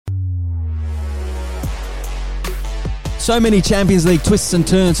So many Champions League twists and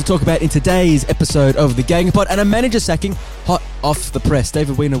turns to talk about in today's episode of The Gang Pod, and a manager sacking hot off the press.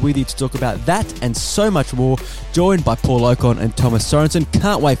 David Weiner with you to talk about that and so much more, joined by Paul Ocon and Thomas Sorensen.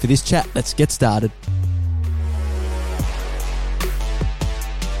 Can't wait for this chat. Let's get started.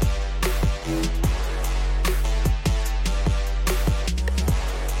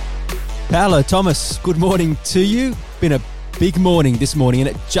 Paolo, Thomas, good morning to you. Been a big morning this morning, and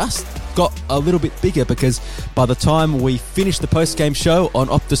it just got a little bit bigger because by the time we finish the post-game show on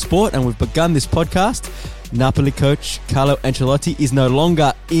Opta Sport and we've begun this podcast, Napoli coach Carlo Ancelotti is no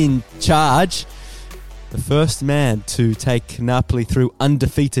longer in charge. The first man to take Napoli through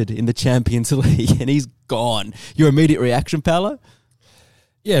undefeated in the Champions League, and he's gone. Your immediate reaction, Paolo?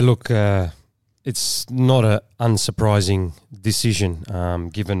 Yeah, look, it's not an unsurprising decision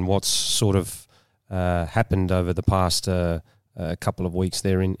given what's sort of happened over the past a couple of weeks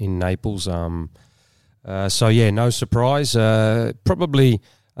there in Naples. So, yeah, no surprise. Probably,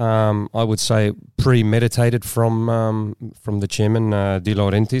 I would say, premeditated from the chairman, De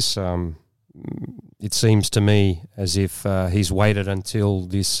Laurentiis. It seems to me as if he's waited until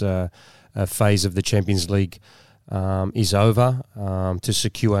this phase of the Champions League is over to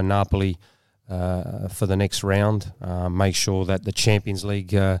secure Napoli for the next round, make sure that the Champions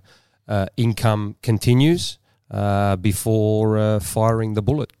League income continues before firing the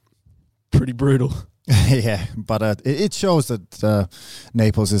bullet. Pretty brutal. Yeah, but it shows that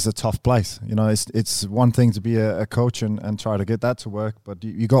Naples is a tough place. You know, it's one thing to be a coach and try to get that to work, but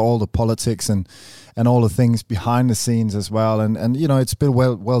you got all the politics and all the things behind the scenes as well. And you know, it's been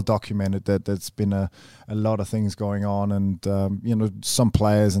well documented that there's been a lot of things going on, and you know, some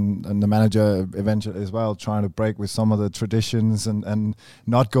players and the manager eventually as well trying to break with some of the traditions and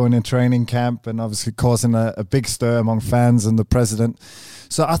not going in training camp, and obviously causing a big stir among fans and the president.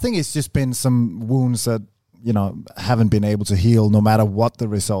 So I think it's just been some wounds that, you know, haven't been able to heal no matter what the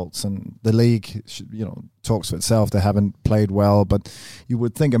results. And the league, you know, talks for itself. They haven't played well, but you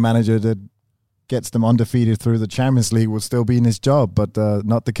would think a manager that gets them undefeated through the Champions League will still be in his job, but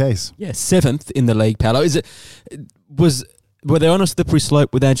not the case. Yeah, 7th in the league, Paolo. Were they on a slippery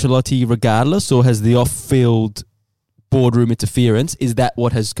slope with Ancelotti regardless, or has the off-field boardroom interference, is that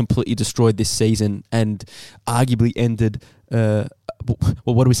what has completely destroyed this season and arguably ended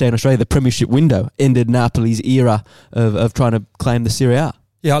well, what do we say in Australia? The premiership window ended Napoli's era of trying to claim the Serie A.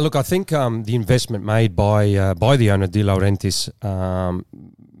 Yeah, look, I think the investment made by the owner De Laurentiis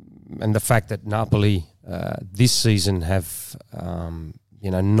and the fact that Napoli this season have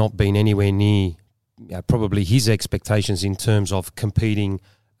not been anywhere near probably his expectations in terms of competing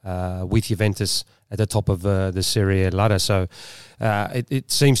with Juventus at the top of the Serie A ladder. So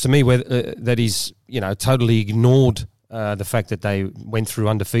it seems to me that he's totally ignored the fact that they went through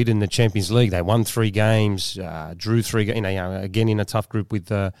undefeated in the Champions League. They won 3 games, drew 3 games, again in a tough group with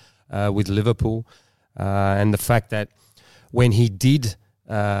Liverpool. And the fact that when he did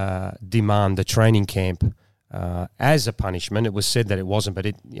demand the training camp as a punishment, it was said that it wasn't, but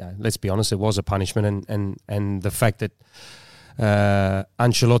let's be honest, it was a punishment. And the fact that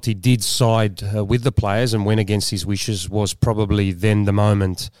Ancelotti did side with the players and went against his wishes was probably then the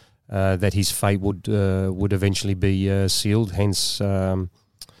moment that his fate would eventually be sealed. Hence,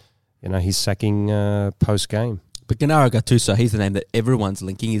 his sacking post game. But Gennaro Gattuso, he's the name that everyone's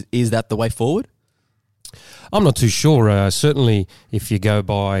linking. Is that the way forward? I'm not too sure. Certainly, if you go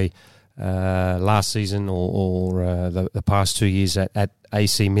by last season or the past 2 years at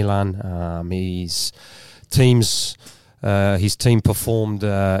AC Milan, his team performed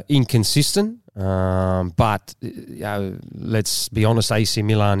inconsistent. But let's be honest, AC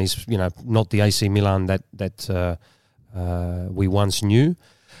Milan is not the AC Milan that we once knew.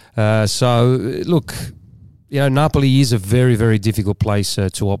 So look, Napoli is a very, very difficult place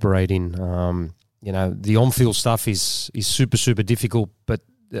to operate in. The on-field stuff is super, super difficult, but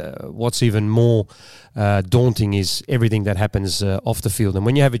what's even more daunting is everything that happens off the field. And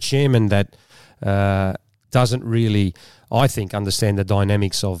when you have a chairman that doesn't really, I think, understand the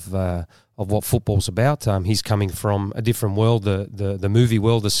dynamics of what football's about. He's coming from a different world, the movie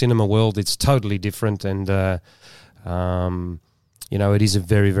world, the cinema world. It's totally different, and it is a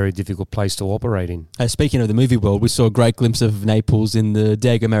very, very difficult place to operate in. Speaking of the movie world, we saw a great glimpse of Naples in the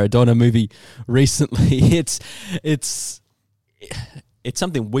Diego Maradona movie recently. It's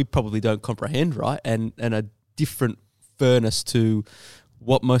something we probably don't comprehend, right? And a different furnace to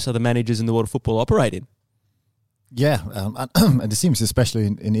what most other managers in the world of football operate in. Yeah, and it seems especially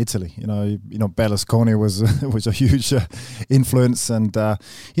in Italy. Berlusconi was was a huge influence, and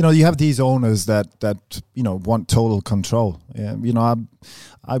you have these owners that want total control. Yeah,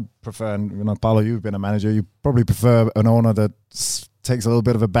 I prefer, and Paolo, you've been a manager. You probably prefer an owner that takes a little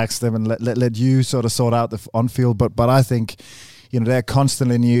bit of a backstep and let you sort of sort out the on-field. But I think they're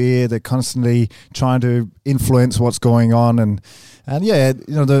constantly in your ear. They're constantly trying to influence what's going on, and yeah,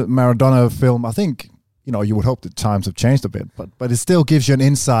 the Maradona film, I think. You would hope that times have changed a bit, but it still gives you an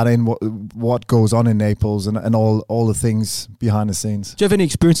insight in what goes on in Naples and all the things behind the scenes. Do you have any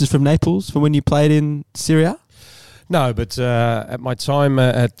experiences from Naples from when you played in Serie A? No, but at my time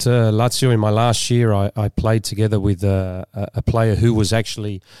at Lazio in my last year, I played together with a player who was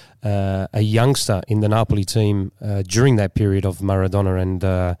actually a youngster in the Napoli team during that period of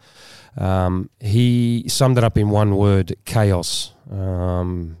Maradona, and he summed it up in one word: chaos.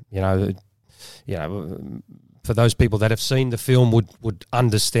 For those people that have seen the film would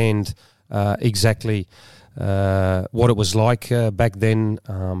understand exactly what it was like back then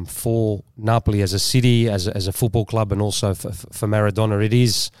for Napoli as a city, as a football club, and also for Maradona.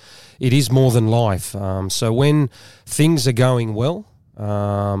 It is more than life. So when things are going well,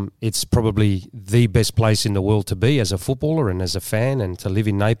 it's probably the best place in the world to be as a footballer and as a fan, and to live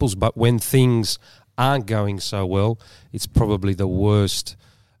in Naples. But when things aren't going so well, it's probably the worst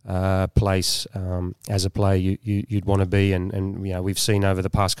place as a player you'd want to be, and we've seen over the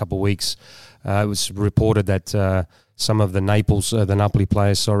past couple of weeks, it was reported that some of the Napoli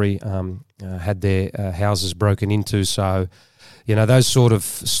players, had their houses broken into. So those sort of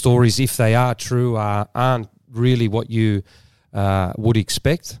stories, if they are true, aren't really what you would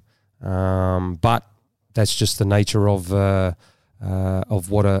expect, but that's just the nature of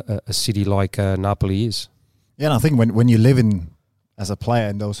what a city like Napoli is. Yeah, and I think when you live in as a player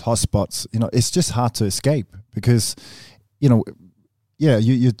in those hotspots, it's just hard to escape because, you're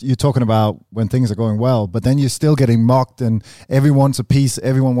talking about when things are going well, but then you're still getting mocked and everyone wants a piece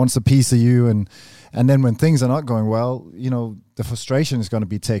of you. And then when things are not going well, the frustration is going to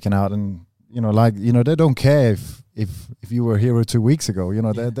be taken out. And, they don't care if you were a hero 2 weeks ago,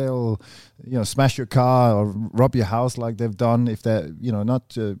 they'll, smash your car or rob your house like they've done. If they're,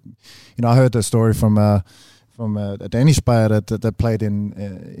 not, I heard a story from a Danish player that played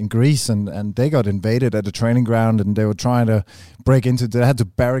in Greece, and they got invaded at the training ground, and they were trying to break into. They had to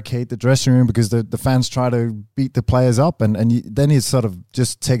barricade the dressing room because the fans try to beat the players up, and then it sort of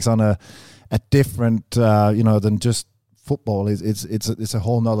just takes on a different than just football. It's a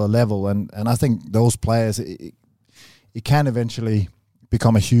whole nother level, and I think those players it can eventually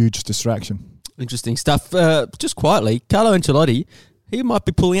become a huge distraction. Interesting stuff. Just quietly, Carlo Ancelotti. He might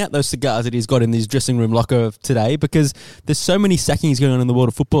be pulling out those cigars that he's got in his dressing room locker today, because there's so many sackings going on in the world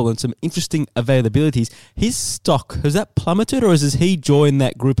of football and some interesting availabilities. His stock, has that plummeted, or has he joined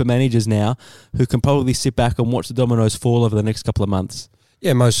that group of managers now who can probably sit back and watch the dominoes fall over the next couple of months?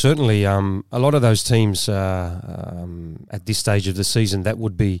 Yeah, most certainly. A lot of those teams at this stage of the season that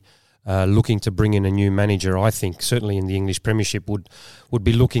would be looking to bring in a new manager, I think, certainly in the English Premiership, would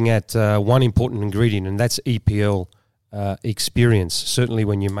be looking at one important ingredient, and that's EPL experience. Certainly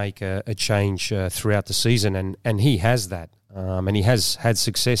when you make a change throughout the season, and he has that, and he has had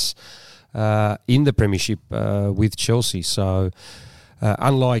success in the Premiership with Chelsea. So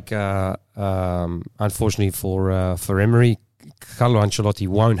unlike unfortunately for Emery, Carlo Ancelotti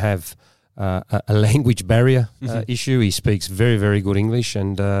won't have a language barrier issue. He speaks very, very good English,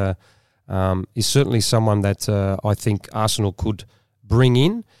 and is certainly someone that I think Arsenal could bring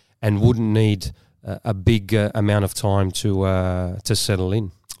in and wouldn't need a big amount of time to settle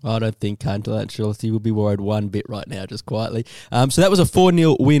in. I don't think Ancelotti will be worried one bit right now, just quietly. So that was a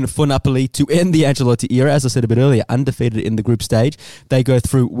 4-0 win for Napoli to end the Ancelotti era. As I said a bit earlier, undefeated in the group stage. They go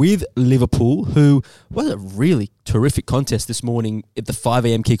through with Liverpool, who was a really terrific contest this morning at the 5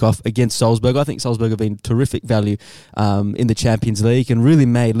 a.m. kickoff against Salzburg. I think Salzburg have been terrific value in the Champions League and really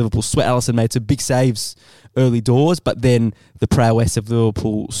made Liverpool sweat. Alisson made some big saves early doors, but then the prowess of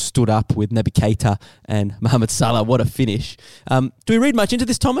Liverpool stood up with Naby Keita and Mohamed Salah. What a finish. Do we read much into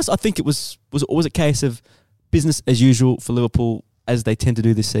this, Thomas? I think it was always a case of business as usual for Liverpool, as they tend to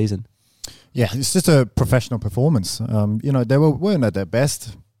do this season. Yeah, it's just a professional performance. They weren't at their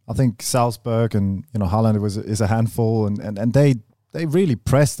best. I think Salzburg and Haaland is a handful, and they really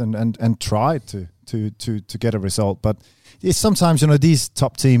pressed and tried to get a result. But it's sometimes these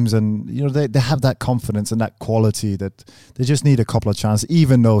top teams, and they have that confidence and that quality that they just need a couple of chances.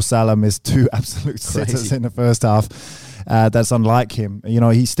 Even though Salah missed 2 absolute sitters in the first half, that's unlike him.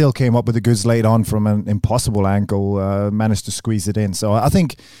 He still came up with the goods late on from an impossible angle, managed to squeeze it in. So I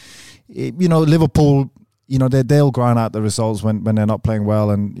think Liverpool, they'll grind out the results when they're not playing well.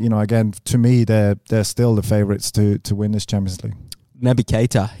 And, again, to me, they're still the favourites to win this Champions League. Naby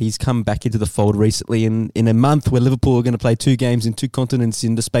Keita, he's come back into the fold recently in a month where Liverpool are going to play 2 games in 2 continents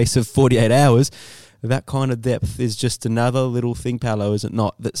in the space of 48 hours. That kind of depth is just another little thing, Paolo, is it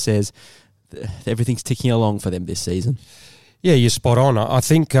not, that says everything's ticking along for them this season? Yeah, you're spot on. I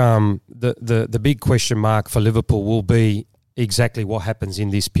think the big question mark for Liverpool will be exactly what happens in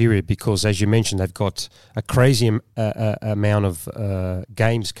this period, because, as you mentioned, they've got a crazy amount of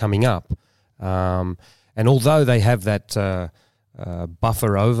games coming up. And although they have that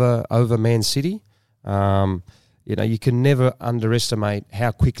buffer over Man City, you can never underestimate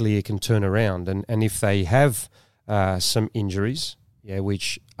how quickly it can turn around. And if they have some injuries,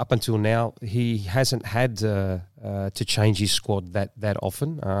 which up until now he hasn't had to change his squad that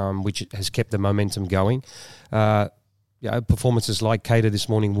often, which has kept the momentum going. Performances like Keita this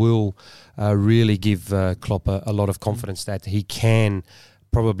morning will really give Klopp a lot of confidence that he can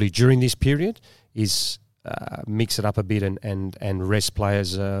probably during this period mix it up a bit and rest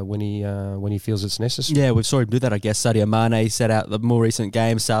players when he feels it's necessary. Yeah, we've saw him do that, I guess. Sadio Mane set out the more recent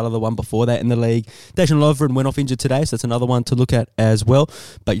game. Salah, the one before that in the league. Dejan Lovren went off injured today, so that's another one to look at as well.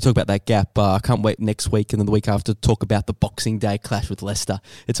 But you talk about that gap. I can't wait next week and then the week after to talk about the Boxing Day clash with Leicester.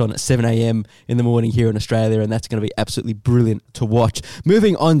 It's on at 7 a.m. in the morning here in Australia, and that's going to be absolutely brilliant to watch.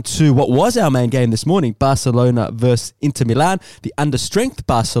 Moving on to what was our main game this morning, Barcelona versus Inter Milan. The under-strength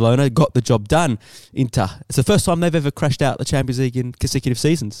Barcelona got the job done. Inter, it's the first time they've ever crashed out the Champions League in consecutive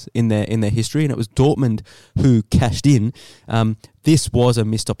seasons in their history, and it was Dortmund who cashed in. This was a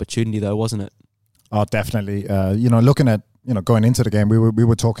missed opportunity, though, wasn't it? Oh, definitely. Looking at going into the game, we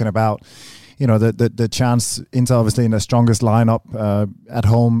were talking about the chance Inter obviously in the strongest lineup at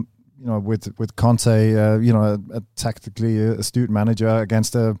home. With Conte, a tactically astute manager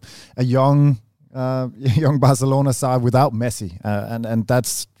against a young Barcelona side without Messi, and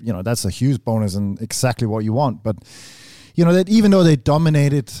that's a huge bonus and exactly what you want. But that even though they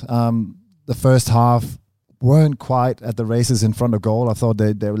dominated the first half, weren't quite at the races in front of goal. I thought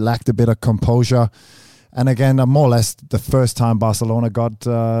they lacked a bit of composure. And again, more or less the first time Barcelona got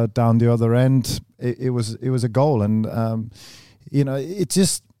down the other end, it was a goal, and it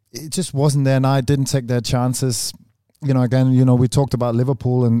just wasn't their night. Didn't take their chances. Again, we talked about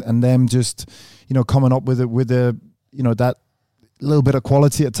Liverpool and them just, coming up with that little bit of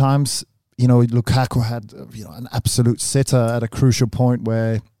quality at times. Lukaku had, an absolute sitter at a crucial point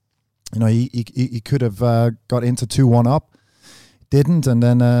where, he could have got into 2-1 up, didn't, and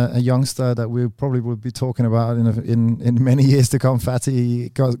then a youngster that we probably would be talking about in many years to come, Fatty,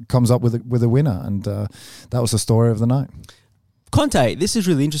 comes up with a winner, and that was the story of the night. Conte, this is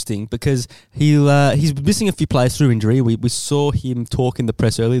really interesting because he's missing a few players through injury. We saw him talk in the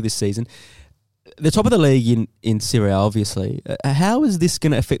press earlier this season. The top of the league in Serie A, obviously. How is this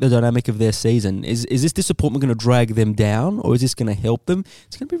going to affect the dynamic of their season? Is this disappointment going to drag them down, or is this going to help them?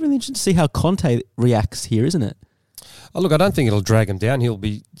 It's going to be really interesting to see how Conte reacts here, isn't it? Oh, look, I don't think it'll drag him down. He'll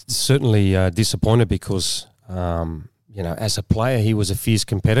be certainly disappointed because as a player, he was a fierce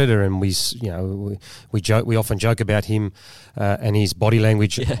competitor, and we often joke about him and his body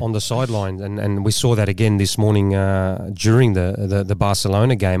language on the sideline, and we saw that again this morning during the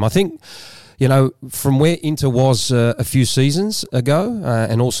Barcelona game. I think, from where Inter was a few seasons ago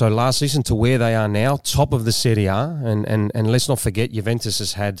and also last season to where they are now, top of the Serie A, and let's not forget Juventus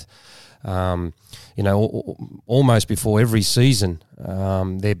has had, almost before every season,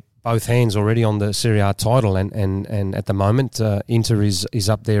 they're both hands already on the Serie A title, and at the moment Inter is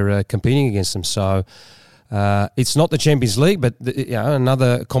up there competing against them. So it's not the Champions League, but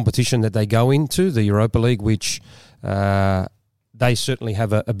another competition that they go into, the Europa League, which they certainly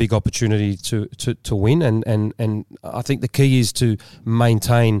have a big opportunity to win, and I think the key is to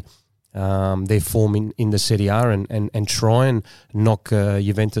maintain their form in the Serie A and try and knock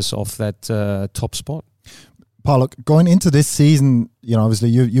Juventus off that top spot. Paul, look, going into this season, obviously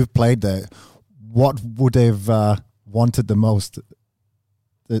you've played there. What would they've wanted the most?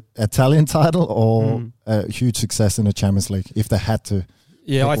 The Italian title or a huge success in the Champions League if they had to?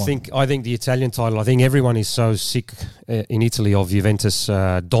 Yeah, I think the Italian title. I think everyone is so sick in Italy of Juventus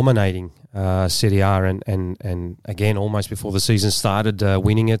dominating Serie A and again almost before the season started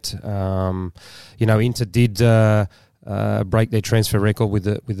winning it. Inter did break their transfer record with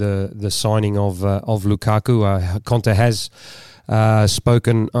the signing of Lukaku. Conte has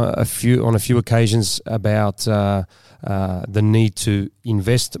spoken on a few occasions about the need to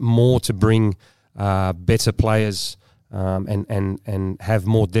invest more to bring better players and have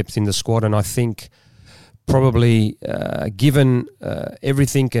more depth in the squad. And I think probably given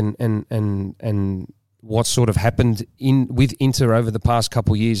everything and what sort of happened with Inter over the past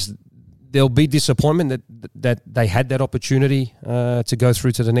couple of years, there'll be disappointment that they had that opportunity to go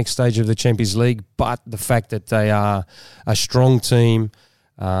through to the next stage of the Champions League. But the fact that they are a strong team,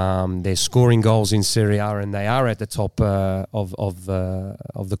 they're scoring goals in Serie A, and they are at the top of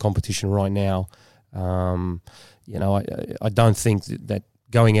the competition right now. I don't think that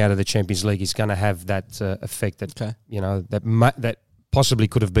going out of the Champions League is going to have that effect that that possibly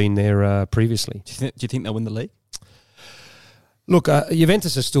could have been there previously. Do you think they'll win the league? Look,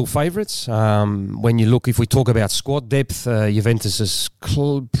 Juventus are still favourites. When you look, if we talk about squad depth, Juventus has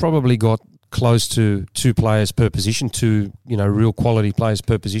probably got close to 2 players per position, 2 real quality players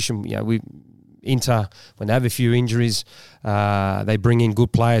per position. Inter, when they have a few injuries, they bring in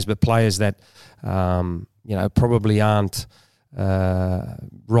good players, but players that probably aren't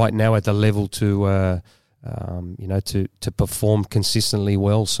right now at the level to perform consistently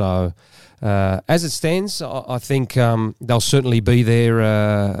well. So as it stands, I think they'll certainly be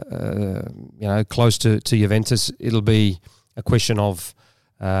there, close to Juventus. It'll be a question of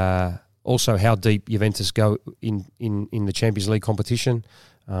also how deep Juventus go in the Champions League competition,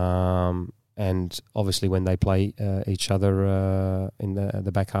 and obviously when they play each other in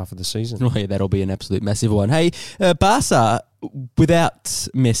the back half of the season. Oh, yeah, that'll be an absolute massive one. Hey, Barca, without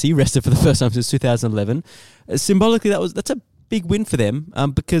Messi, rested for the first time since 2011. Symbolically, that's a big win for them,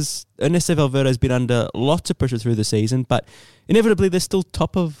 because Ernesto Valverde's been under lots of pressure through the season, but inevitably they're still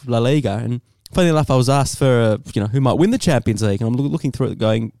top of La Liga. And funny enough, I was asked for who might win the Champions League, and I'm looking through it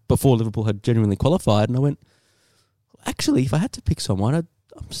going before Liverpool had genuinely qualified, and I went, actually, if I had to pick someone, I'm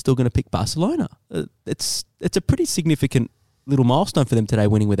still going to pick Barcelona. It's a pretty significant little milestone for them today,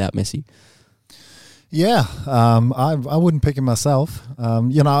 winning without Messi. Yeah, I wouldn't pick him myself.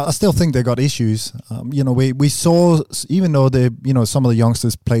 I still think they got issues. We saw, even though some of the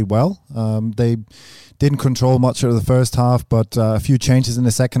youngsters played well, they didn't control much of the first half, but a few changes in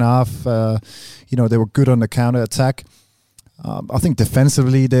the second half. They were good on the counter attack. I think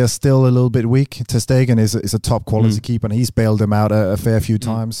defensively they're still a little bit weak. Ter Stegen is a top quality keeper, and he's bailed them out a fair few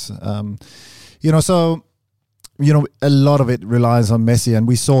times. So a lot of it relies on Messi, and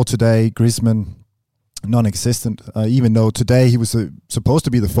we saw today Griezmann non-existent, even though today he was supposed to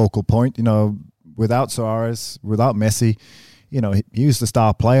be the focal point. Without Suarez, without Messi, he was the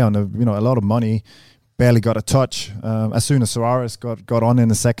star player on a lot of money. Barely got a touch. As soon as Suarez got on in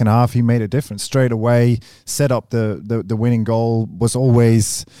the second half, he made a difference straight away. Set up the winning goal. Was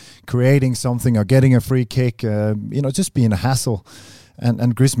always creating something or getting a free kick. Just being a hassle.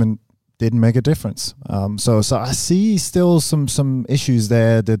 And Griezmann didn't make a difference. So I see still some issues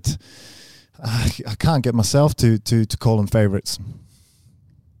there that I can't get myself to call them favourites.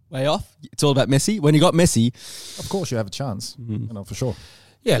 Way off. It's all about Messi. When you got Messi, of course you have a chance. For sure.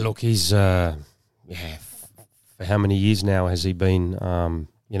 Yeah, look, he's for how many years now has he been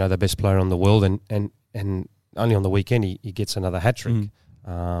the best player on the world, and only on the weekend he gets another hat trick.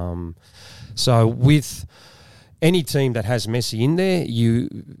 So with any team that has Messi in there,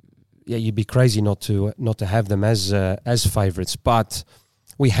 you'd be crazy not to have them as favourites. But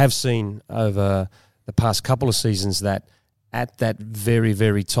we have seen over the past couple of seasons that at that very,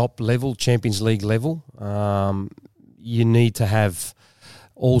 very top level, Champions League level, you need to have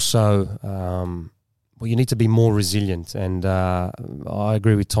also, you need to be more resilient. And I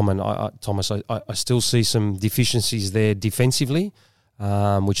agree with Thomas. I still see some deficiencies there defensively,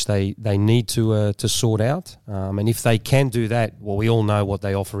 which they need to sort out. And if they can do that, well, we all know what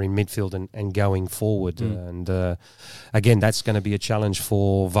they offer in midfield and going forward. And again, that's going to be a challenge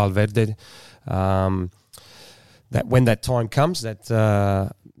for Valverde. That when that time comes, that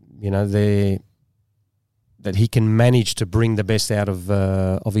that he can manage to bring the best out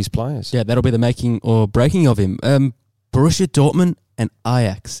of his players. Yeah, that'll be the making or breaking of him. Borussia Dortmund and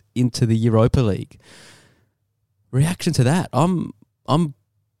Ajax into the Europa League. Reaction to that?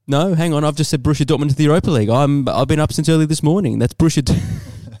 No, hang on. I've just said Borussia Dortmund to the Europa League. I've been up since early this morning. That's Borussia.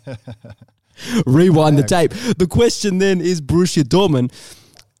 Rewind the tape. The question then is Borussia Dortmund.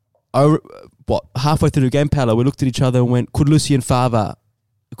 Halfway through the game, Paolo, we looked at each other and went, could Lucien Favre,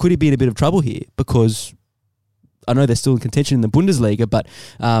 could he be in a bit of trouble here? Because I know they're still in contention in the Bundesliga, but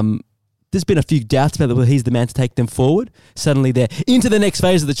there's been a few doubts about whether he's the man to take them forward. Suddenly they're into the next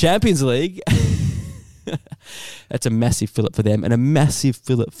phase of the Champions League. That's a massive fillip for them and a massive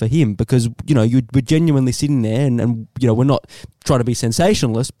fillip for him, because, we're genuinely sitting there and we're not trying to be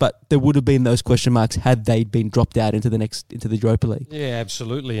sensationalist, but there would have been those question marks had they been dropped out into the Europa League. Yeah,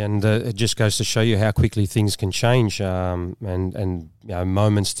 absolutely. And it just goes to show you how quickly things can change, and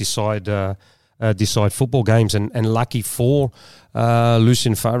moments decide football games. And lucky for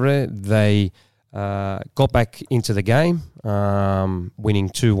Lucien Favre, they got back into the game, winning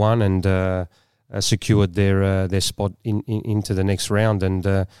 2-1 and secured their spot into the next round. And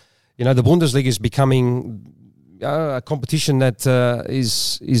the Bundesliga is becoming a competition that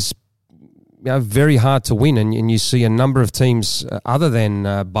is very hard to win, and you see a number of teams other than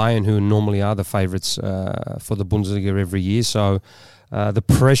Bayern, who normally are the favourites for the Bundesliga every year. So the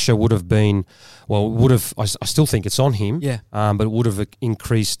pressure would have been, I still think it's on him, but it would have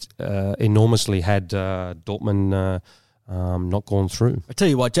increased enormously had Dortmund not gone through. I tell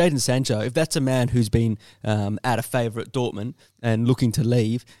you what, Jadon Sancho, if that's a man who's been at a favourite Dortmund and looking to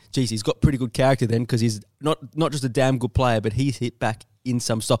leave, geez, he's got pretty good character then, because he's not just a damn good player, but he's hit back in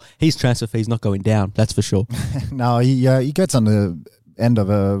some style. His transfer fee's not going down, that's for sure. No, he gets on the end of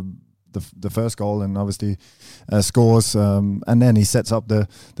the first goal and obviously scores, and then he sets up the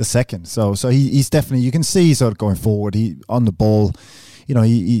second. So he's definitely, you can see sort of going forward. He on the ball.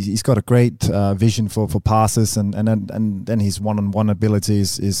 He's got a great vision for passes, and then his one-on-one ability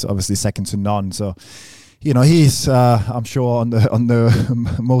is obviously second to none. So, he's I'm sure on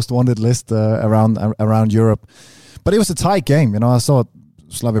the most wanted list around Europe. But it was a tight game. I thought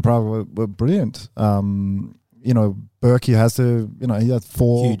Slavia Prague were brilliant. Berkey has he had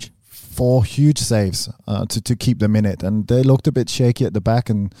four huge saves to keep them in it, and they looked a bit shaky at the back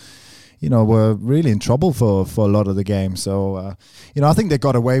and were really in trouble for a lot of the game. So, I think they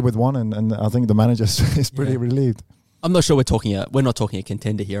got away with one, and I think the manager is pretty relieved. I'm not sure we're not talking a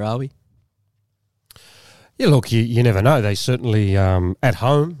contender here, are we? Yeah, look, you never know. They certainly, at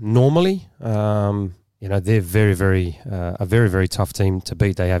home, normally, they're very, very, a very, very tough team to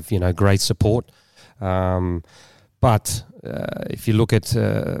beat. They have, great support. But if you look at,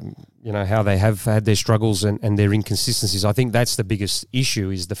 how they have had their struggles and their inconsistencies, I think that's the biggest issue,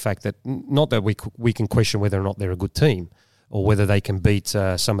 is the fact that not that we can question whether or not they're a good team or whether they can beat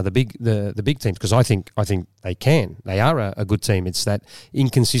some of the big teams, because I think they can. They are a good team. It's that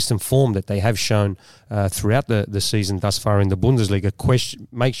inconsistent form that they have shown throughout the season thus far in the Bundesliga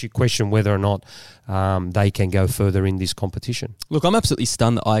makes you question whether or not they can go further in this competition. Look, I'm absolutely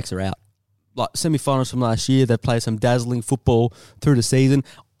stunned that Ajax are out. Like semi-finals from last year, they played some dazzling football through the season.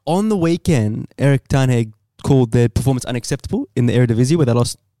 On the weekend, Erik ten Hag called their performance unacceptable in the Eredivisie, where they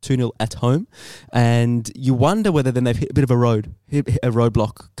lost 2-0 at home. And you wonder whether then they've hit a bit of a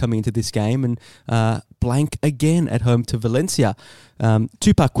roadblock coming into this game, and blank again at home to Valencia.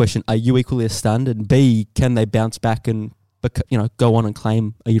 Two-part question: are you equally as stunned? And B, can they bounce back and go on and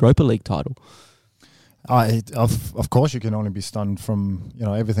claim a Europa League title? Of course, you can only be stunned from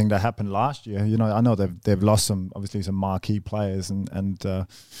everything that happened last year. I know they've lost some marquee players, and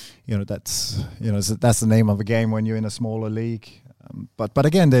that's the name of a game when you're in a smaller league. But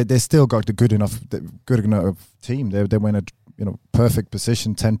again, they still got the good enough team. They were in a perfect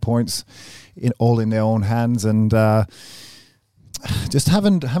position, 10 points, all in their own hands, and just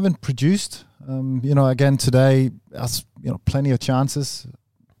haven't produced. Again today, plenty of chances.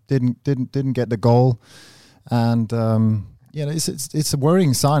 Didn't get the goal, and it's a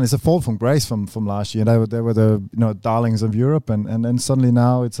worrying sign. It's a fall from grace from last year. They were the darlings of Europe, and then suddenly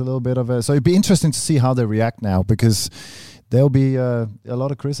now it's a little bit of a. So it'd be interesting to see how they react now, because there'll be a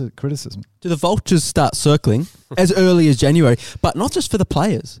lot of criticism. Do the vultures start circling as early as January? But not just for the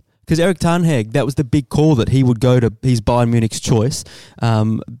players, because Erik ten Hag, that was the big call that he would go to his Bayern Munich's choice.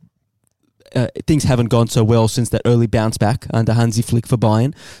 Things haven't gone so well since that early bounce back under Hansi Flick for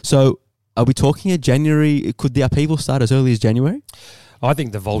Bayern. So are we talking in January? Could the upheaval start as early as January? I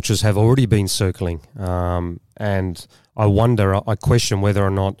think the vultures have already been circling. And I question whether or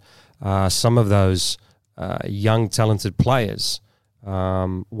not some of those young, talented players,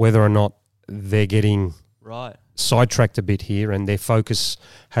 whether or not they're getting sidetracked a bit here, and their focus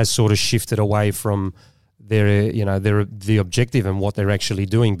has sort of shifted away from the objective and what they're actually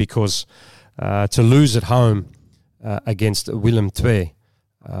doing, because to lose at home against Willem II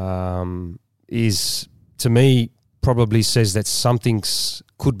is, to me, probably says that something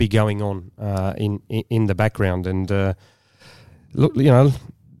could be going on in the background. And look,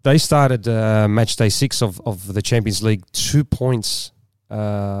 they started match day 6 of the Champions League 2 points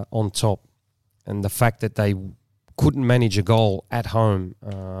on top, and the fact that they couldn't manage a goal at home,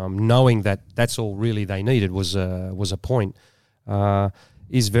 knowing that that's all really they needed was a point,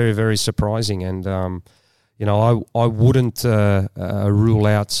 is very, very surprising. And I wouldn't rule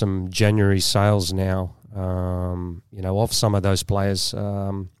out some January sales now, of some of those players,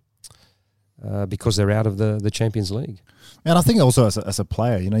 because they're out of the Champions League. And I think also as a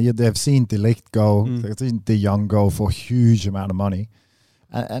player, they've seen De Ligt go, they've seen De Jong go for a huge amount of money.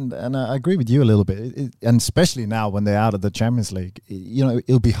 And I agree with you a little bit, and especially now when they're out of the Champions League,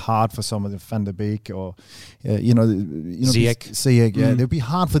 it'll be hard for some of the Van der Beek or Ziyech. Yeah, it'll be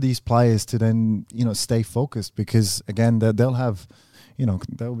hard for these players to then stay focused, because again they'll have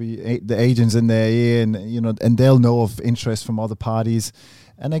there'll be the agents in their ear, and they'll know of interest from other parties.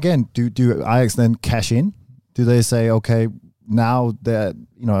 And again, do Ajax then cash in? Do they say, okay, now they're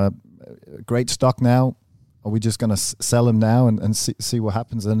a great stock now? Are we just going to sell them now and see what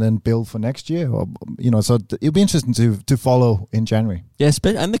happens, and then build for next year? Or so it'll be interesting to follow in January. Yes,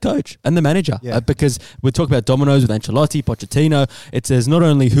 and the coach and the manager, because we're talking about dominoes with Ancelotti, Pochettino. It says not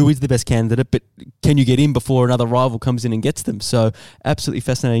only who is the best candidate, but can you get in before another rival comes in and gets them? So absolutely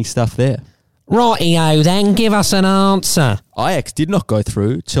fascinating stuff there. Rightio, then give us an answer. Ajax did not go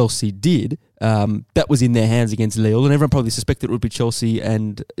through. Chelsea did. That was in their hands against Lille, and everyone probably suspected it would be Chelsea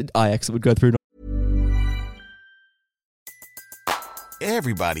and Ajax that would go through.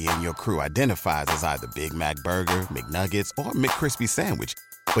 Everybody in your crew identifies as either Big Mac Burger, McNuggets, or McCrispy Sandwich.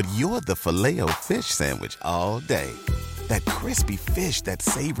 But you're the Filet-O-Fish Sandwich all day. That crispy fish, that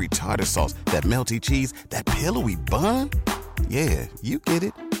savory tartar sauce, that melty cheese, that pillowy bun. Yeah, you get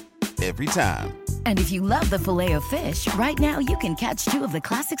it. Every time. And if you love the Filet-O-Fish, right now you can catch 2 of the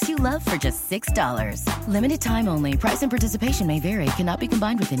classics you love for just $6. Limited time only. Price and participation may vary. Cannot be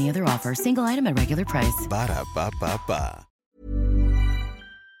combined with any other offer. Single item at regular price. Ba-da-ba-ba-ba.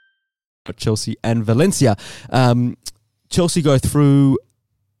 Chelsea and Valencia. Chelsea go through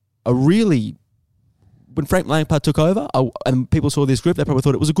a really... When Frank Lampard took over, and people saw this group, they probably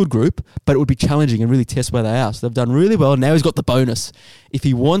thought it was a good group, but it would be challenging and really test where they are. So they've done really well. Now he's got the bonus. If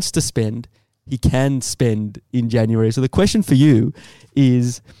he wants to spend, he can spend in January. So the question for you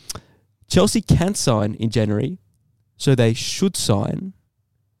is, Chelsea can sign in January, so they should sign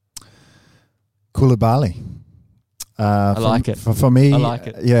Koulibaly. I like it. For me, I like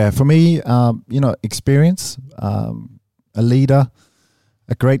it. Yeah, for me, experience, a leader,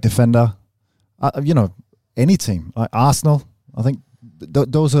 a great defender. Any team like Arsenal, I think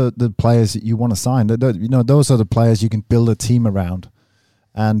those are the players that you want to sign. Those are the players you can build a team around.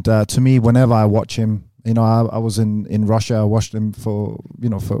 And to me, whenever I watch him, I was in Russia. I watched him for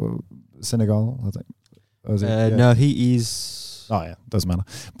Senegal, I think. No, he is. Oh yeah, doesn't matter.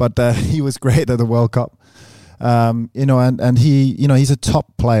 But he was great at the World Cup. And he, he's a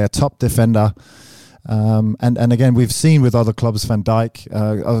top player, top defender. And again, we've seen with other clubs, Van Dijk,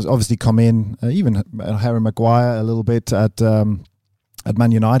 obviously come in, even Harry Maguire a little bit at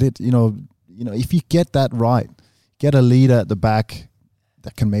Man United. If you get that right, get a leader at the back,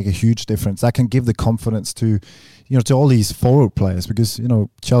 that can make a huge difference. That can give the confidence to all these forward players, because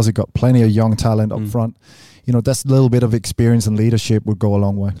Chelsea got plenty of young talent up front. That's a little bit of experience and leadership would go a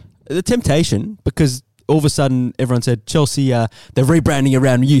long way. The temptation, because all of a sudden everyone said Chelsea, they're rebranding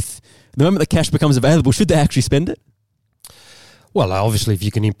around youth. The moment the cash becomes available, should they actually spend it? Well, obviously, if you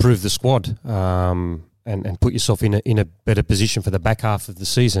can improve the squad and put yourself in a better position for the back half of the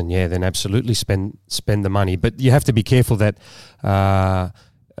season, then absolutely spend the money. But you have to be careful that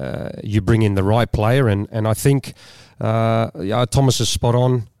you bring in the right player. And I think Thomas is spot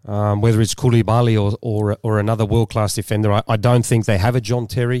on. Whether it's Koulibaly or another world-class defender, I don't think they have a John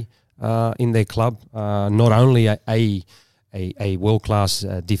Terry in their club. Not only a world-class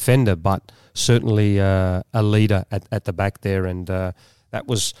defender, but certainly a leader at the back there. And that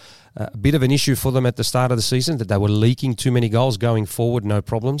was a bit of an issue for them at the start of the season, that they were leaking too many goals. Going forward, no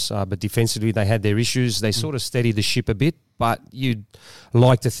problems. But defensively, they had their issues. They sort of steadied the ship a bit. But you'd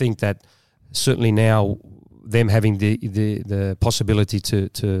like to think that certainly now, them having the possibility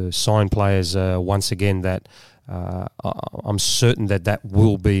to sign players once again, that I'm certain that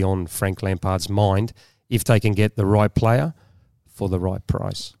will be on Frank Lampard's mind, if they can get the right player for the right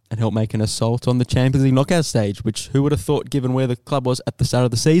price. And help make an assault on the Champions League knockout stage, which who would have thought, given where the club was at the start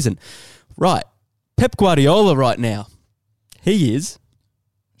of the season. Right. Pep Guardiola right now. He is...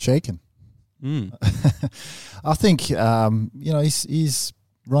 shaken. I think, he's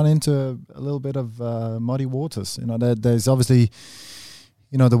run into a little bit of muddy waters. There's obviously...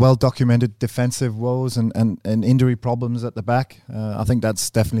 the well-documented defensive woes and injury problems at the back. I think that's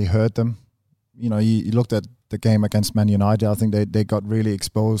definitely hurt them. You looked at the game against Man United. I think they got really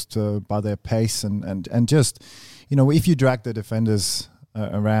exposed by their pace and just, if you drag the defenders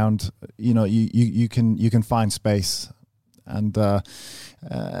around, you can find space. And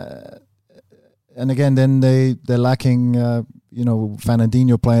again, then they're lacking,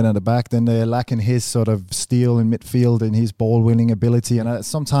 Fernandinho playing at the back. Then they're lacking his sort of steal in midfield and his ball-winning ability. And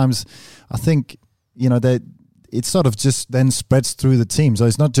sometimes I think, that it sort of just then spreads through the team. So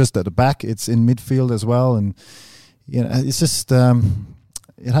it's not just at the back; it's in midfield as well. And it's just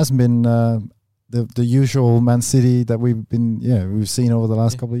it hasn't been the usual Man City that we've seen over the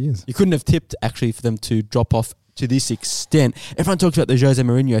last couple of years. You couldn't have tipped actually for them to drop off to this extent. Everyone talks about the Jose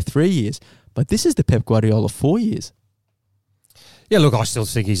Mourinho 3 years, but this is the Pep Guardiola 4 years. Yeah, look, I still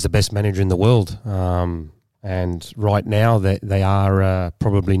think he's the best manager in the world. And right now they are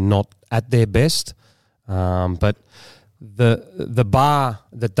probably not at their best. But the bar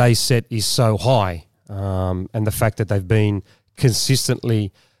that they set is so high. And the fact that they've been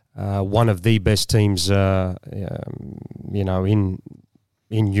consistently one of the best teams, in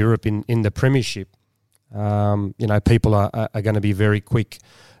Europe, in the Premiership, people are going to be very quick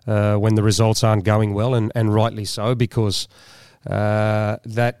when the results aren't going well, and rightly so, because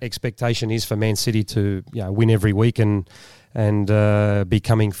that expectation is for Man City to win every week and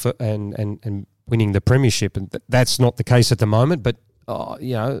becoming and winning the Premiership, and that's not the case at the moment. But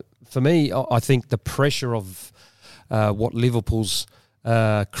for me, I think the pressure of what Liverpool's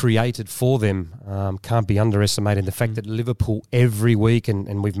created for them can't be underestimated. The fact that Liverpool every week,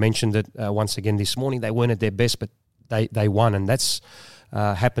 and we've mentioned it once again this morning, they weren't at their best, but they won, and that's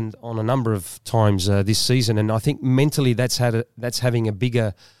happened on a number of times this season. And I think mentally that's having a big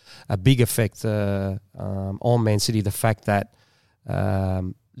effect on Man City. The fact that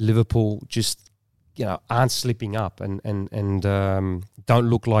Liverpool just aren't slipping up and don't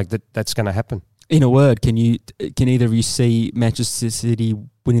look like that's going to happen. In a word, can either of you see Manchester City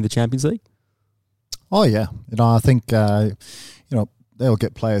winning the Champions League? Oh yeah, I think they'll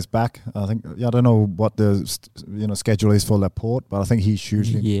get players back. I think I don't know what the schedule is for Laporte, but I think he's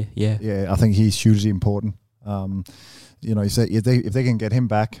hugely I think he's hugely important. If they can get him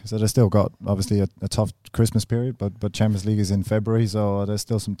back, so they've still got obviously a tough Christmas period, but Champions League is in February, so there's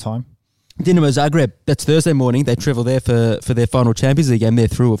still some time. Dinamo Zagreb, that's Thursday morning. They travel there for their final Champions League game. They're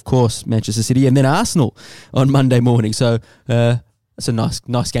through, of course, Manchester City, and then Arsenal on Monday morning. So that's a nice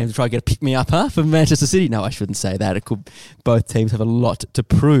game to try and get a pick-me-up, for Manchester City. No, I shouldn't say that. Both teams have a lot to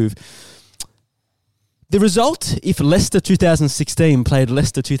prove. The result, if Leicester 2016 played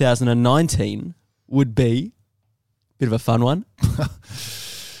Leicester 2019, would be a bit of a fun one.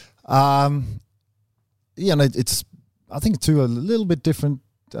 It's I think two a little bit different.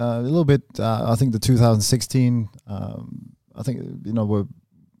 I think the 2016. I think were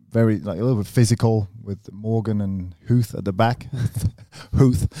very a little bit physical with Morgan and Huth at the back.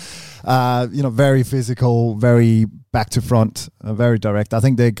 Huth, very physical, very back to front, very direct. I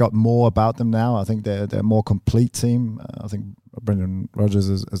think they got more about them now. I think they're a more complete team. I think Brendan Rodgers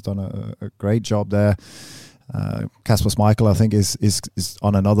has done a great job there. Kasper Schmeichel, I think, is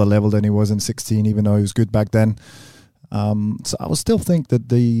on another level than he was in 16, even though he was good back then. So I would still think that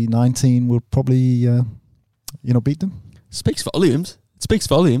the 19 will probably, beat them. Speaks volumes. It speaks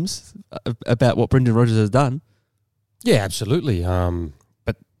volumes about what Brendan Rodgers has done. Yeah, absolutely.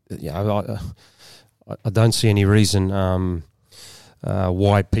 But I don't see any reason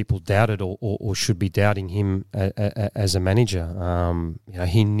why people doubted or should be doubting him as a manager.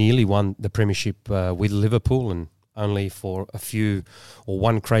 He nearly won the Premiership with Liverpool, and only for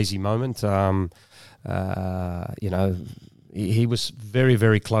one crazy moment. He was very,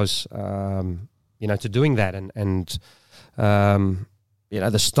 very close, to doing that, and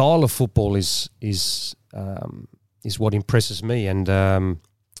the style of football is what impresses me, and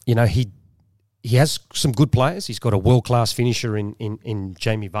he has some good players. He's got a world-class finisher in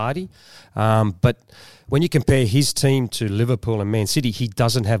Jamie Vardy, but when you compare his team to Liverpool and Man City, he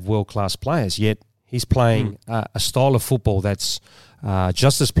doesn't have world-class players, yet he's playing a style of football that's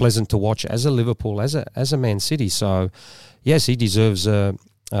just as pleasant to watch as a Liverpool, as a Man City. So, yes, he deserves a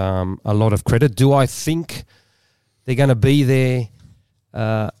lot of credit. Do I think they're going to be there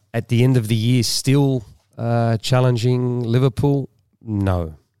at the end of the year still challenging Liverpool?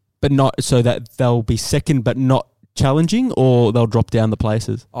 No. But not so that they'll be second but not challenging, or they'll drop down the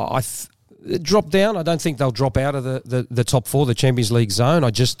places? Drop down. I don't think they'll drop out of the top four, the Champions League zone.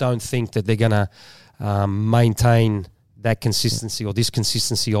 I just don't think that they're going to maintain that consistency or this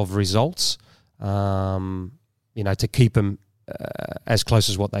consistency of results, to keep them as close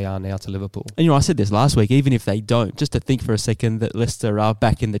as what they are now to Liverpool. And I said this last week, even if they don't, just to think for a second that Leicester are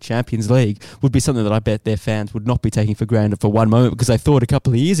back in the Champions League would be something that I bet their fans would not be taking for granted for one moment, because they thought a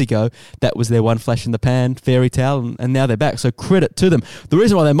couple of years ago that was their one flash in the pan fairy tale, and now they're back. So credit to them. The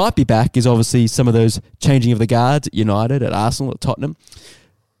reason why they might be back is obviously some of those changing of the guards at United, at Arsenal, at Tottenham.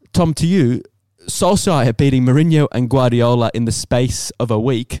 Tom, to you, Solskjaer beating Mourinho and Guardiola in the space of a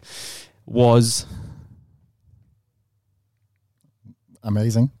week was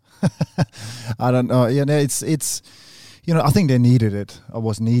amazing. I don't know. It's I think they needed it. Or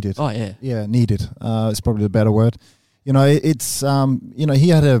was needed. Oh yeah. Yeah, needed. It's probably the better word. it's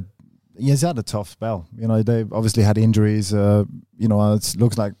he's had a tough spell. They've obviously had injuries. It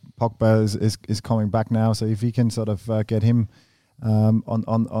looks like Pogba is coming back now. So if he can sort of get him on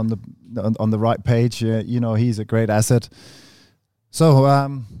the right page, he's a great asset. So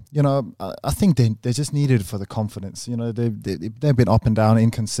I think they just needed it for the confidence. They've been up and down,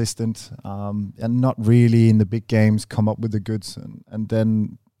 inconsistent, and not really in the big games come up with the goods. And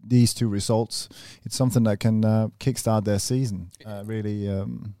then these two results, it's something that can kickstart their season. Really.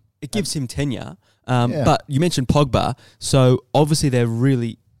 It gives him tenure. But you mentioned Pogba, so obviously they're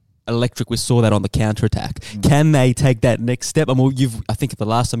really electric. We saw that on the counter-attack. Can they take that next step? I think the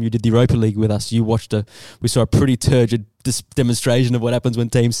last time you did the Europa League with us, we saw a pretty turgid demonstration of what happens when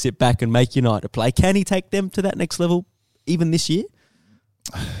teams sit back and make United play. Can he take them to that next level even this year?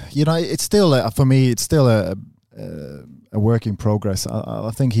 It's still, for me, it's still a work in progress.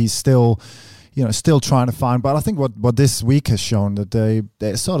 I think he's still trying to find. But I think what this week has shown that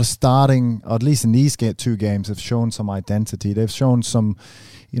they're sort of starting, or at least in these two games, have shown some identity. They've shown some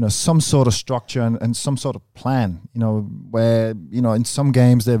sort of structure and some sort of plan. Where in some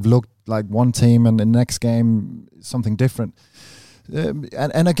games they've looked like one team, and the next game something different.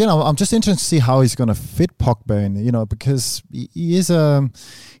 And again, I'm just interested to see how he's going to fit Pogba in. Because he is to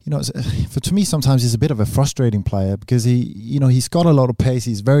me sometimes he's a bit of a frustrating player because he's got a lot of pace.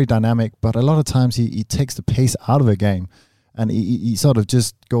 He's very dynamic, but a lot of times he takes the pace out of a game, and he sort of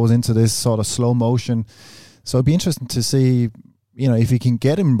just goes into this sort of slow motion. So it'd be interesting to see, if he can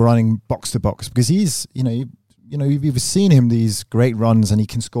get him running box to box, because he's, you've seen him these great runs and he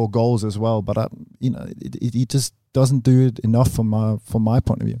can score goals as well. But he just doesn't do it enough from my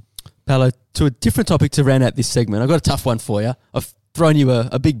point of view. Paolo, to a different topic to round out this segment. I've got a tough one for you. I've thrown you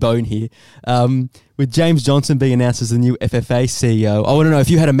a big bone here. With James Johnson being announced as the new FFA CEO, I want to know, if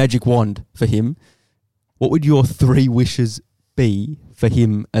you had a magic wand for him, what would your 3 wishes be for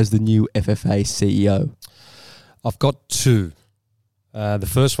him as the new FFA CEO? I've got 2. The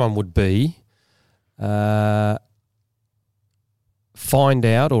first one would be find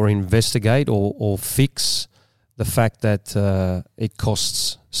out or investigate or fix the fact that it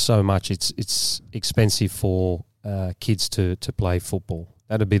costs so much. It's expensive for kids to play football.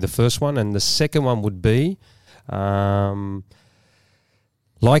 That would be the first one. And the second one would be,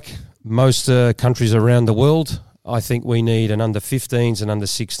 like most countries around the world, I think we need an under 15s, an under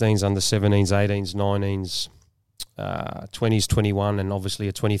 16s, under 17s, 18s, 19s, 20s, 21, and obviously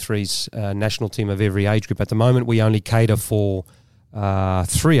a 23s national team of every age group. At the moment, we only cater for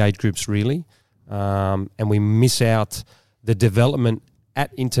 3 age groups, really, and we miss out the development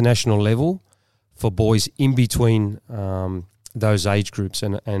at international level for boys in between those age groups.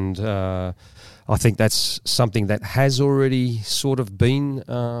 And I think that's something that has already sort of been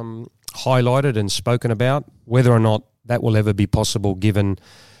highlighted and spoken about. Whether or not that will ever be possible, given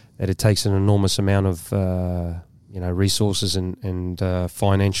that it takes an enormous amount of resources and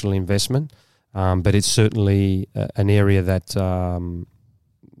financial investment, but it's certainly an area that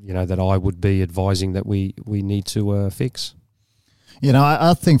that I would be advising that we need to fix.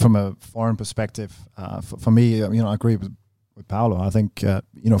 I think from a foreign perspective, for me, I agree with Paolo. I think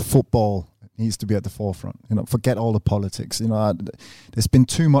football needs to be at the forefront. Forget all the politics. There's been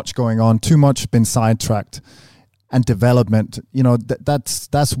too much going on, too much been sidetracked. And development,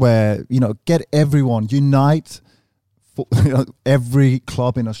 that's where, get everyone, unite every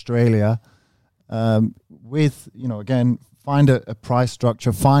club in Australia with, again, find a price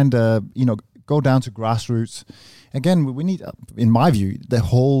structure, go down to grassroots. Again, we need, in my view, the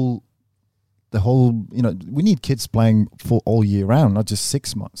whole, we need kids playing for all year round, not just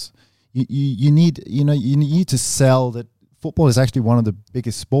 6 months. You need to sell that football is actually one of the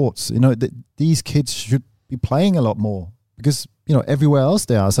biggest sports. That these kids should be playing a lot more because everywhere else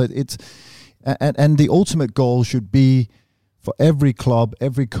they are. So it's and the ultimate goal should be for every club,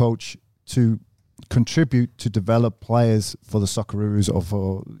 every coach to contribute to develop players for the Socceroos or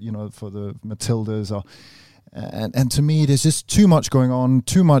for the Matildas and to me there's just too much going on,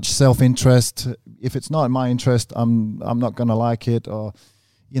 too much self-interest. If it's not in my interest, I'm not going to like it, or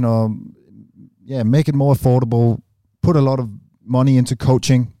make it more affordable, put a lot of money into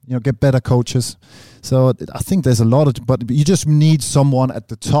coaching, get better coaches. So I think there's a lot of, but you just need someone at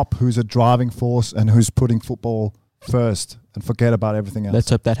the top who's a driving force and who's putting football first and forget about everything else. Let's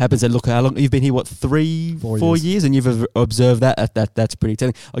hope that happens. And look, how long you've been here? What, 4 years? And you've observed that. That's pretty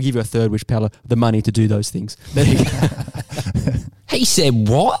telling. I'll give you a third wish, Paolo: the money to do those things. There you go. He said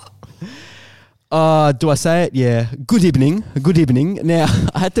what? Do I say it? Yeah. Good evening. Good evening. Now,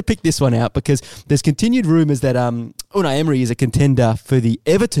 I had to pick this one out because there's continued rumours that Unai Emery is a contender for the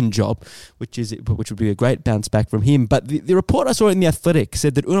Everton job, which would be a great bounce back from him. But the report I saw in The Athletic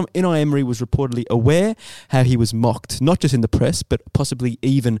said that Unai Emery was reportedly aware how he was mocked, not just in the press, but possibly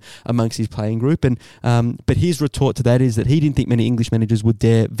even amongst his playing group. And but his retort to that is that he didn't think many English managers would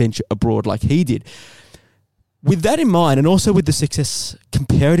dare venture abroad like he did. With that in mind, and also with the success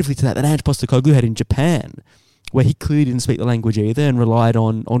comparatively to that Ange Postecoglou had in Japan, where he clearly didn't speak the language either and relied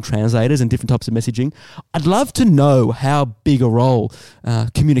on translators and different types of messaging, I'd love to know how big a role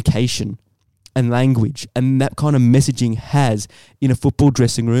communication and language and that kind of messaging has in a football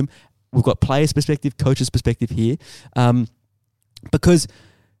dressing room. We've got players' perspective, coaches' perspective here, because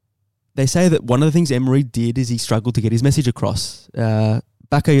they say that one of the things Emery did is he struggled to get his message across.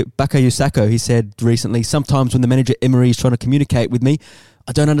 Bakayo Sako, he said recently, sometimes when the manager Emery is trying to communicate with me,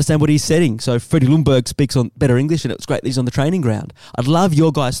 I don't understand what he's saying. So Freddie Ljungberg speaks on better English, and it was great that he's on the training ground. I'd love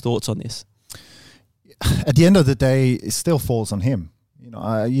your guys' thoughts on this. At the end of the day, it still falls on him.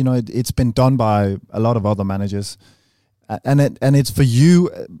 It's been done by a lot of other managers, and it's for you.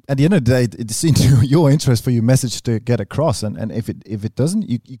 At the end of the day, it's in your interest for your message to get across. And if it doesn't,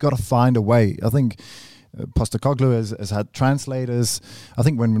 you got to find a way. I think Postecoglou has had translators. I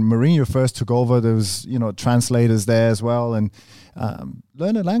think when Mourinho first took over, there was translators there as well, and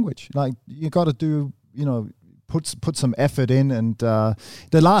learn a language. Like, you got to do put some effort in, and the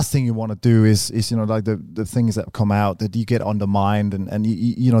last thing you want to do is like the things that come out that you get undermined, and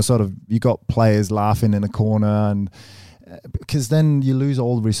you got players laughing in a corner, and because then you lose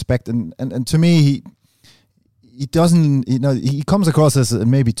all the respect, and to me he doesn't, he comes across as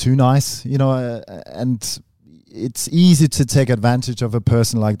maybe too nice, and it's easy to take advantage of a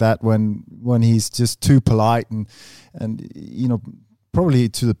person like that when he's just too polite and probably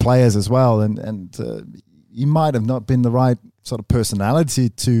to the players as well, and he might have not been the right sort of personality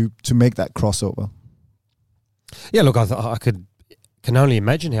to make that crossover. Yeah, look, I can only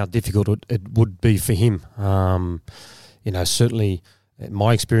imagine how difficult it would be for him. Certainly,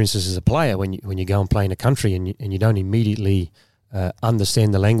 my experiences as a player, when you go and play in a country and you don't immediately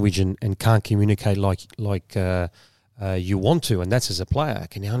understand the language and can't communicate like you want to, and that's as a player. I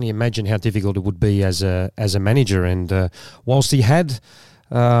can only imagine how difficult it would be as a manager. And whilst he had,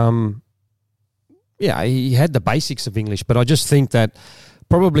 he had the basics of English, but I just think that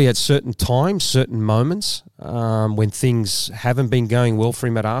probably at certain times, certain moments, when things haven't been going well for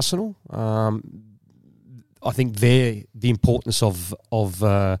him at Arsenal, I think the importance of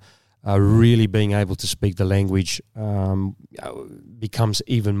really being able to speak the language becomes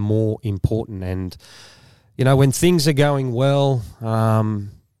even more important. And when things are going well,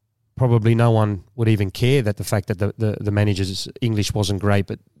 probably no one would even care that the fact that the manager's English wasn't great,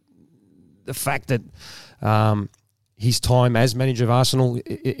 but the fact that his time as manager of Arsenal,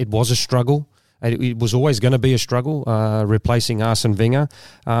 it was a struggle. It was always going to be a struggle, replacing Arsene Wenger.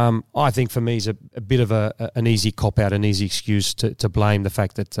 I think for me is a bit of an easy cop-out, an easy excuse to blame the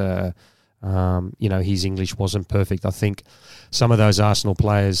fact that his English wasn't perfect. I think some of those Arsenal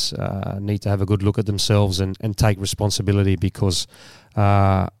players need to have a good look at themselves and take responsibility, because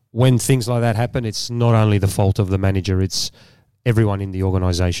when things like that happen, it's not only the fault of the manager, it's everyone in the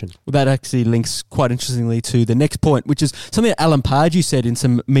organisation. Well, that actually links quite interestingly to the next point, which is something that Alan Pardew said in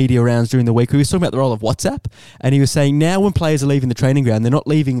some media rounds during the week. We were talking about the role of WhatsApp, and he was saying now when players are leaving the training ground, they're not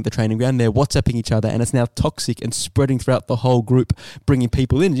leaving the training ground, they're WhatsApping each other, and it's now toxic and spreading throughout the whole group, bringing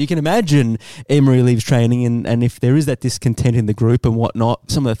people in. You can imagine Emery leaves training, and if there is that discontent in the group and whatnot,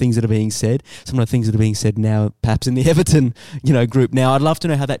 some of the things that are being said, now perhaps in the Everton group. Now, I'd love to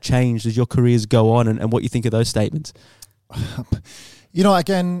know how that changed as your careers go on, and what you think of those statements.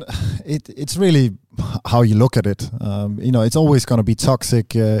 Again, it's really how you look at it. It's always going to be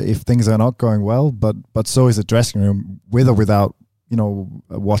toxic if things are not going well, but so is the dressing room, with or without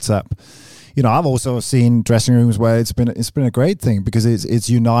WhatsApp. I've also seen dressing rooms where it's been a great thing, because it's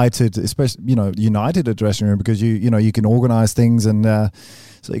united, especially united a dressing room, because you can organize things, and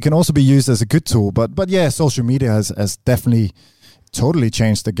so it can also be used as a good tool. But yeah, social media has definitely totally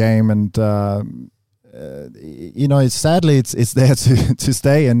changed the game, and sadly it's there to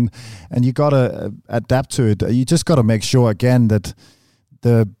stay, and you gotta adapt to it. You just gotta make sure again that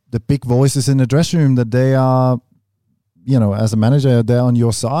the big voices in the dressing room, that they are, as a manager, they're on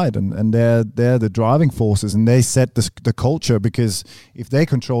your side, and they're the driving forces, and they set the culture. Because if they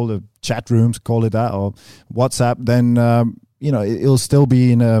control the chat rooms, call it that, or WhatsApp, then it'll still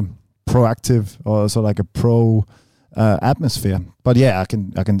be in a proactive, or sort of like a pro atmosphere. But yeah, I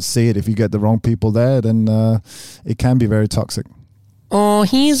can see it. If you get the wrong people there, then it can be very toxic. Oh,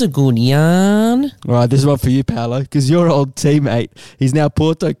 here's a good yarn. All right, this is one for you, Paolo, because your old teammate, he's now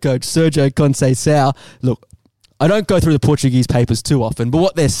Porto coach, Sergio Conceição. Look, I don't go through the Portuguese papers too often, but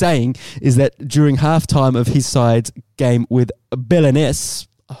what they're saying is that during halftime of his side's game with Belenenses,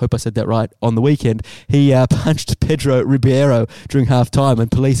 I hope I said that right, on the weekend, he punched Pedro Ribeiro during halftime,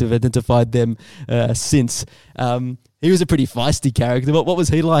 and police have identified them since. He was a pretty feisty character. What was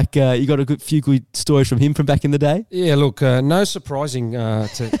he like? You got a few good stories from him from back in the day? Yeah, look, no surprising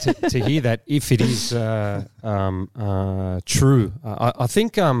to hear that if it is true. I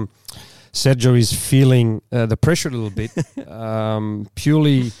think Sergio is feeling the pressure a little bit,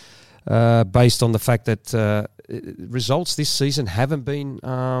 purely based on the fact that results this season haven't been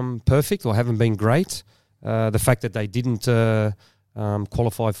perfect or haven't been great. The fact that they didn't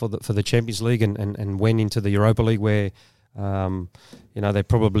qualify for the Champions League and went into the Europa League where they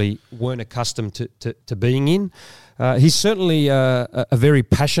probably weren't accustomed to being in. He's certainly a very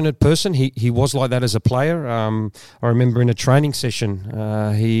passionate person. He was like that as a player. I remember in a training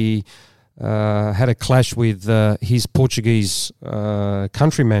session he had a clash with his Portuguese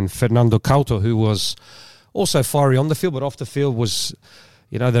countryman Fernando Couto, who was also fiery on the field, but off the field was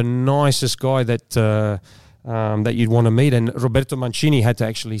the nicest guy that you'd want to meet, and Roberto Mancini had to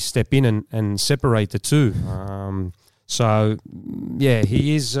actually step in and separate the two. So, yeah,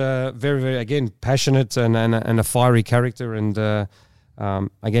 he is very, very, again, passionate and a fiery character. And,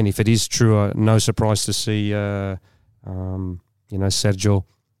 again, if it is true, no surprise to see, Sergio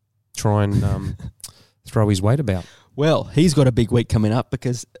try and throw his weight about. Well, he's got a big week coming up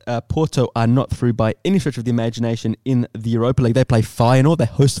because Porto are not through by any stretch of the imagination in the Europa League. They play Feyenoord. They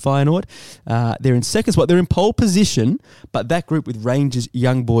host Feyenoord. They're in second spot. They're in pole position, but that group with Rangers,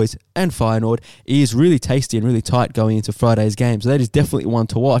 Young Boys and Feyenoord is really tasty and really tight going into Friday's game. So that is definitely one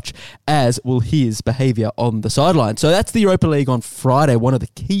to watch, as will his behaviour on the sideline. So that's the Europa League on Friday, one of the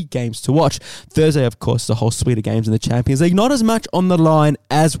key games to watch. Thursday, of course, the whole suite of games in the Champions League. Not as much on the line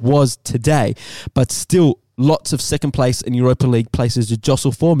as was today, but still lots of second place in Europa League places to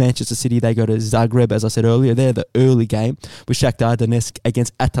jostle for. Manchester City, they go to Zagreb, as I said earlier. They're the early game with Shakhtar Donetsk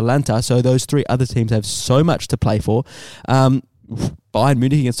against Atalanta. So those three other teams have so much to play for. Bayern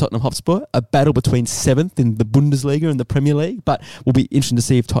Munich against Tottenham Hotspur, a battle between 7th in the Bundesliga and the Premier League, but will be interesting to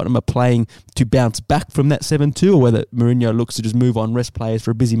see if Tottenham are playing to bounce back from that 7-2 or whether Mourinho looks to just move on, rest players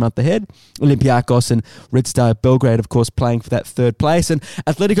for a busy month ahead. Olympiacos and Red Star Belgrade, of course, playing for that third place, and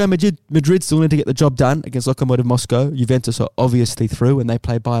Atletico Madrid still need to get the job done against Lokomotiv Moscow. Juventus are obviously through and they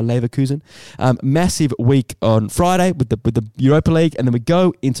play Bayer Leverkusen. Massive week on Friday with the Europa League, and then we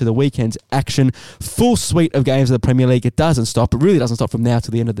go into the weekend's action. Full suite of games of the Premier League. It doesn't stop. It really doesn't stop from now to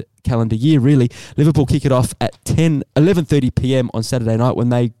the end of the calendar year, really. Liverpool kick it off at 11:30 p.m. on Saturday night when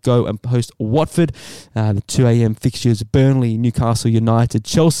they go and host Watford. The 2 a.m. fixtures: Burnley, Newcastle United,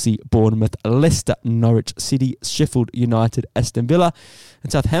 Chelsea, Bournemouth, Leicester, Norwich City, Sheffield United, Aston Villa,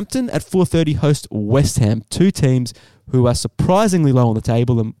 and Southampton at 4:30 host West Ham. Two teams who are surprisingly low on the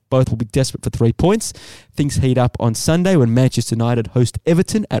table and both will be desperate for 3 points. Things heat up on Sunday when Manchester United host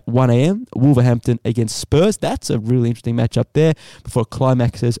Everton at 1 a.m. Wolverhampton against Spurs. That's a really interesting matchup there before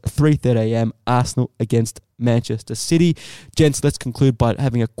climaxes 3:30 a.m. Arsenal against Manchester City. Gents, let's conclude by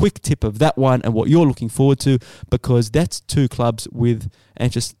having a quick tip of that one and what you're looking forward to, because that's two clubs with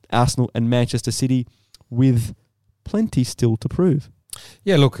Arsenal and Manchester City with plenty still to prove.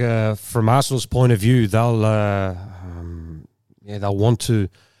 Yeah, look, from Arsenal's point of view, they'll want to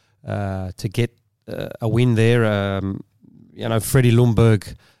get a win there. Freddie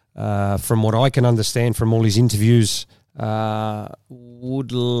Ljungberg, from what I can understand from all his interviews,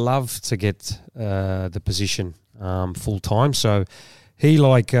 would love to get the position full time. So he,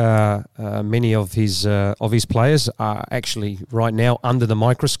 like many of his players, are actually right now under the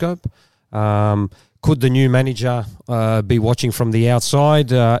microscope. Could the new manager be watching from the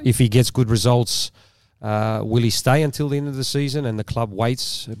outside? If he gets good results, will he stay until the end of the season and the club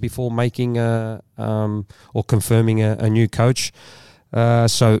waits before making or confirming a new coach?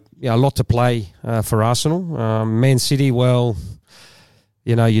 So, a lot to play for Arsenal. Man City, well,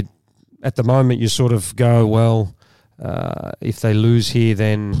 you at the moment you sort of go, well, if they lose here,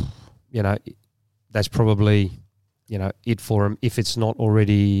 then, that's probably, it for them, if it's not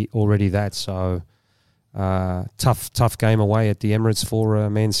already that. So, tough game away at the Emirates for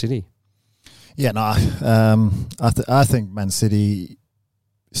Man City. Yeah, no, I think Man City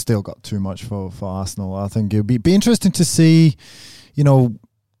still got too much for Arsenal. I think it'd be interesting to see,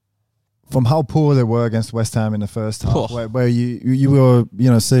 from how poor they were against West Ham in the first half, where you were,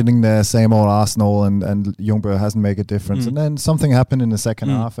 sitting there, same old Arsenal, and Ljungberg hasn't made a difference. And then something happened in the second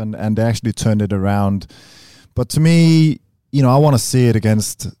half, and they actually turned it around. But to me, I want to see it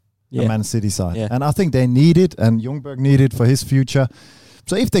against Yeah. the Man City side. Yeah. And I think they need it, and Ljungberg need it for his future.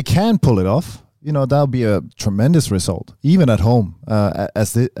 So if they can pull it off, that'll be a tremendous result, even at home,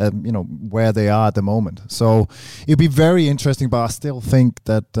 where they are at the moment. So it'll be very interesting, but I still think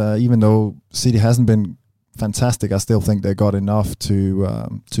that even though City hasn't been fantastic, I still think they got enough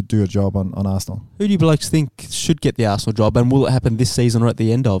to do a job on Arsenal. Who do you blokes think should get the Arsenal job, and will it happen this season or at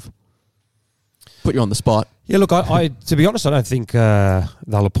the end of? Put you on the spot. Yeah, look, I to be honest, I don't think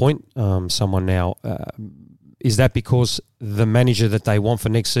they'll appoint someone now. Is that because the manager that they want for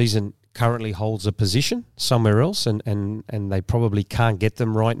next season currently holds a position somewhere else and they probably can't get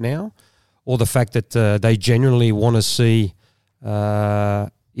them right now? Or the fact that they genuinely want to see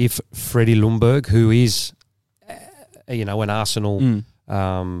if Freddie Ljungberg, who is, an Arsenal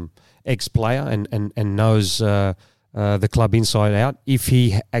ex-player and knows the club inside out, if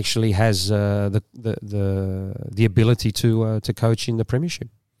he actually has the ability to coach in the Premiership.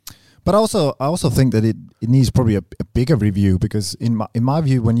 But I also think that it needs probably a bigger review, because in my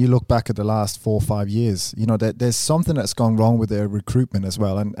view, when you look back at the last 4 or 5 years, there's something that's gone wrong with their recruitment as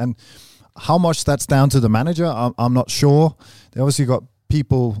well, and how much that's down to the manager, I'm not sure. They obviously got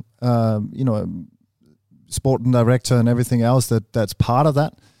people, sporting director and everything else that's part of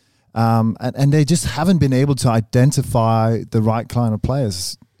that. And they just haven't been able to identify the right kind of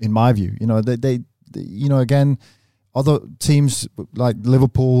players, in my view. They again, other teams like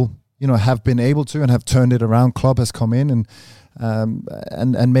Liverpool, have been able to and have turned it around. Klopp has come in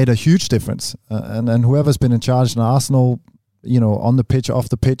and made a huge difference. And whoever's been in charge in Arsenal, on the pitch, off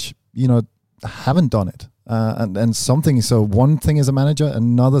the pitch, haven't done it. And something. So one thing is a manager,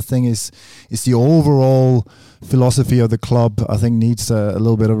 another thing is the overall philosophy of the club. I think needs a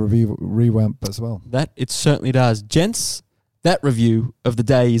little bit of a revamp as well. That it certainly does. Gents, that review of the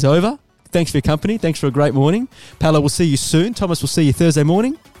day is over. Thanks for your company. Thanks for a great morning. Paolo, we'll see you soon. Thomas, we'll see you Thursday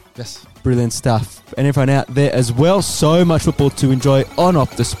morning. Yes. Brilliant stuff. And everyone out there as well. So much football to enjoy on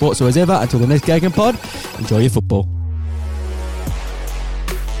Optus Sport. So as ever, until the next Gagan Pod, enjoy your football.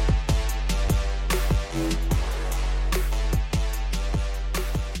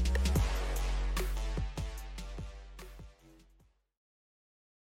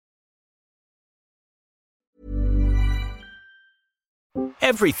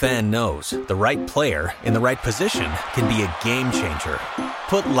 Every fan knows the right player in the right position can be a game changer.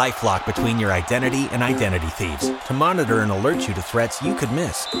 Put LifeLock between your identity and identity thieves to monitor and alert you to threats you could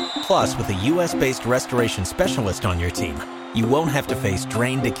miss. Plus, with a U.S.-based restoration specialist on your team, you won't have to face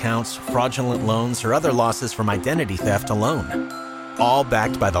drained accounts, fraudulent loans, or other losses from identity theft alone. All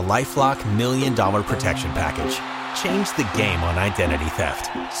backed by the LifeLock $1 Million Protection Package. Change the game on identity theft.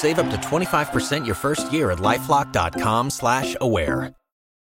 Save up to 25% your first year at LifeLock.com/aware.